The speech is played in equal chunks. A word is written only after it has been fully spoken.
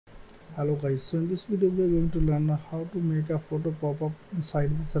Hello guys, so in this video we are going to learn how to make a photo pop up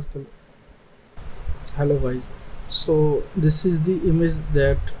inside the circle. Hello guys, so this is the image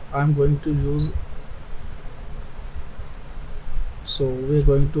that I'm going to use. So we're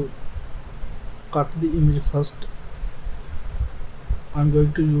going to cut the image first. I'm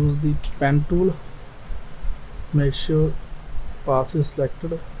going to use the pen tool. Make sure path is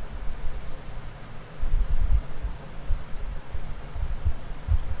selected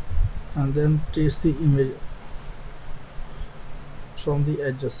and then trace the image from the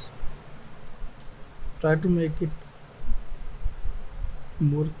edges. Try to make it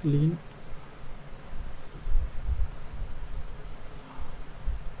more clean.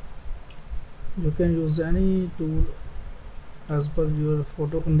 You can use any tool as per your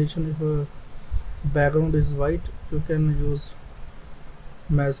photo condition. If a background is white, you can use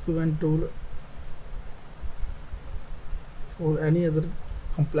masculine tool. For any other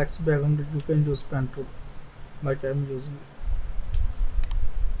complex background, you can use pen tool like I'm using.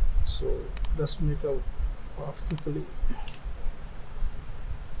 So let's make a path quickly.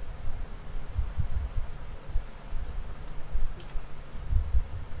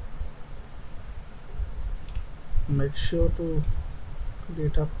 Make sure to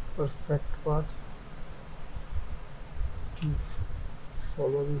create a perfect path and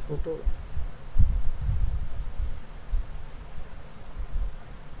follow the photo.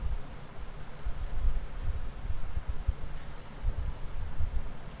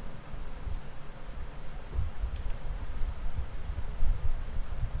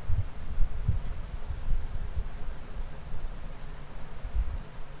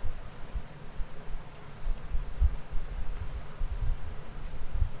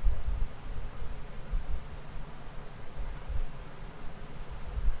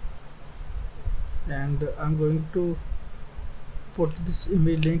 And I'm going to put this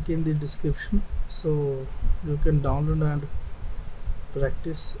image link in the description so you can download and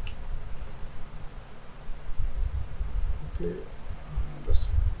practice. Okay, that's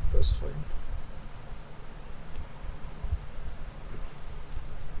fine.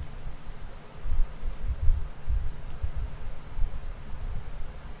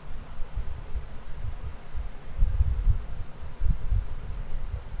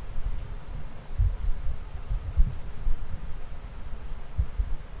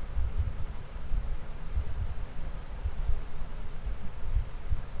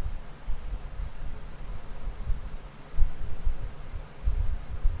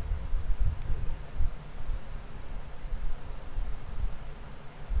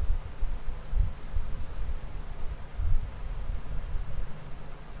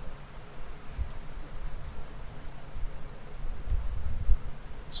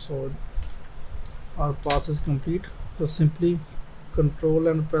 So our path is complete. So simply control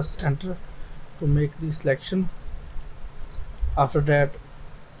and press enter to make the selection. After that,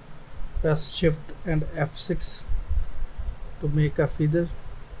 press shift and F6 to make a feather,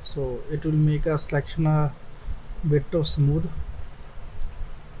 so it will make a selection a bit of smooth.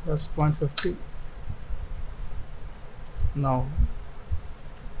 That's 0.50. Now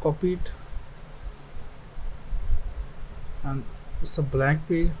copy it, and it's a blank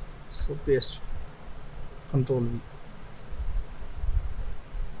page, so paste, Control V.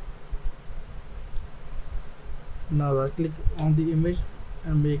 Now right click on the image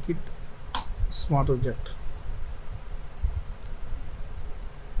and make it smart object,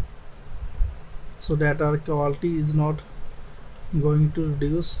 so that our quality is not going to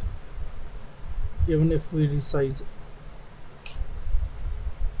reduce even if we resize.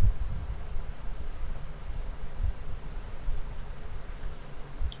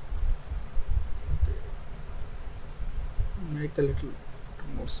 Make a little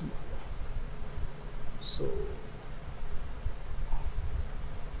more small. So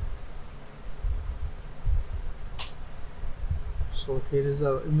here is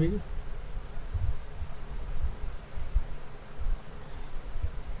our image.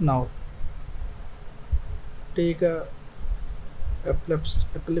 Now take a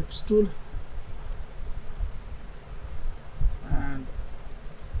ellipse tool and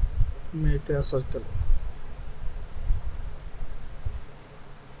make a circle.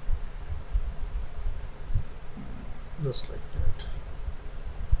 Just like that.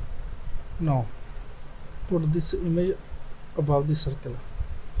 Now put this image above the circle,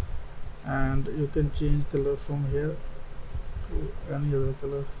 and you can change color from here to any other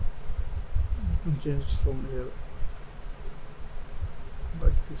color. You can change it from here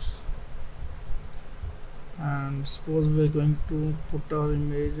like this. And suppose we're going to put our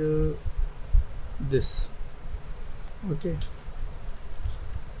image this. Okay,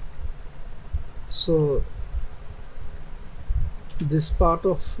 So this part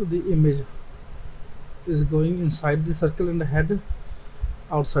of the image is going inside the circle and the head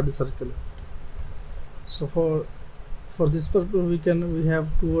outside the circle. So for this purpose we have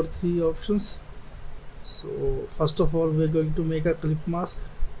 2 or 3 options. So first of all, we're going to make a clip mask.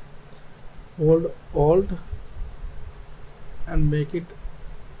 Hold Alt and make it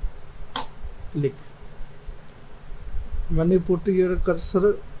click. When you put your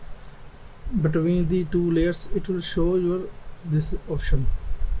cursor between the 2 layers, it will show your this option.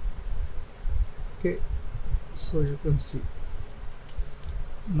 Okay, so you can see.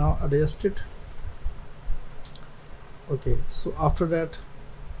 Now adjust it. Okay, so after that,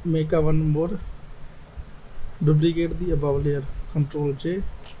 make a one more. Duplicate the above layer. Ctrl J.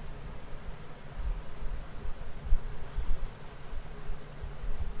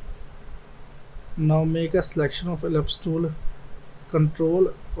 Now make a selection of ellipse tool.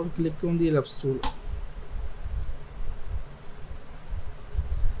 Control or click on the ellipse tool.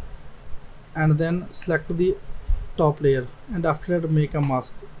 And then select the top layer, and after that make a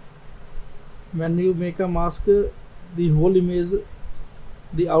mask. When you make a mask, the whole image,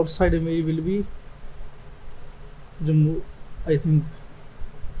 the outside image will be removed, I think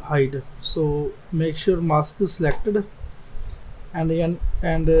hide. So make sure mask is selected, and again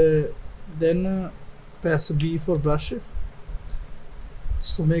then press B for brush.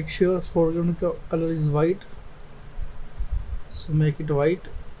 So make sure foreground color is white, so make it white,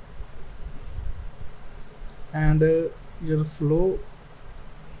 and your flow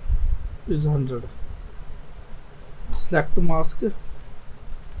is 100. Select mask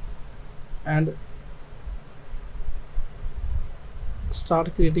and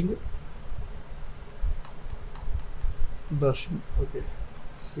start creating brushing. Okay,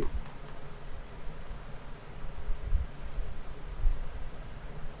 see.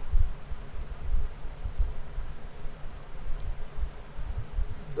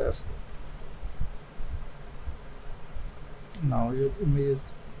 That's good. Now your image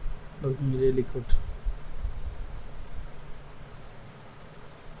is looking really good.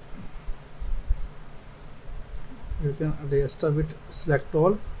 You can adjust a bit, select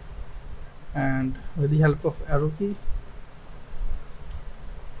all, and with the help of arrow key,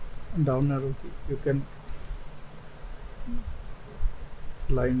 down arrow key, you can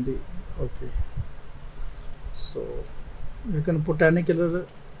line the. Okay, so you can put any color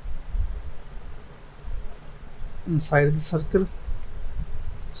inside the circle.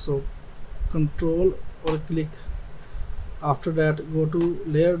 So control or click. After that, go to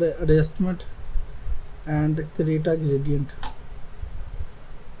layer adjustment and create a gradient.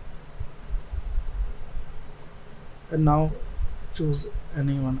 And now choose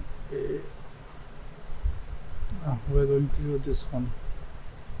any one. We're going to use this one.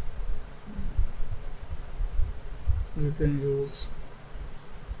 You can use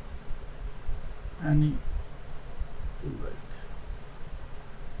any you like.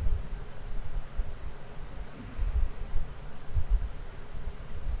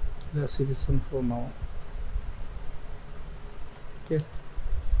 Let's see this one for now. Okay,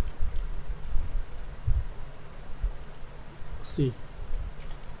 see,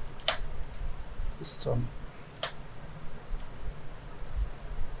 it's done.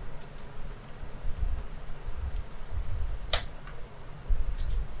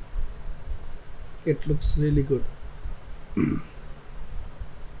 It looks really good.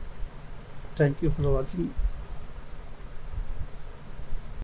 Thank you for watching.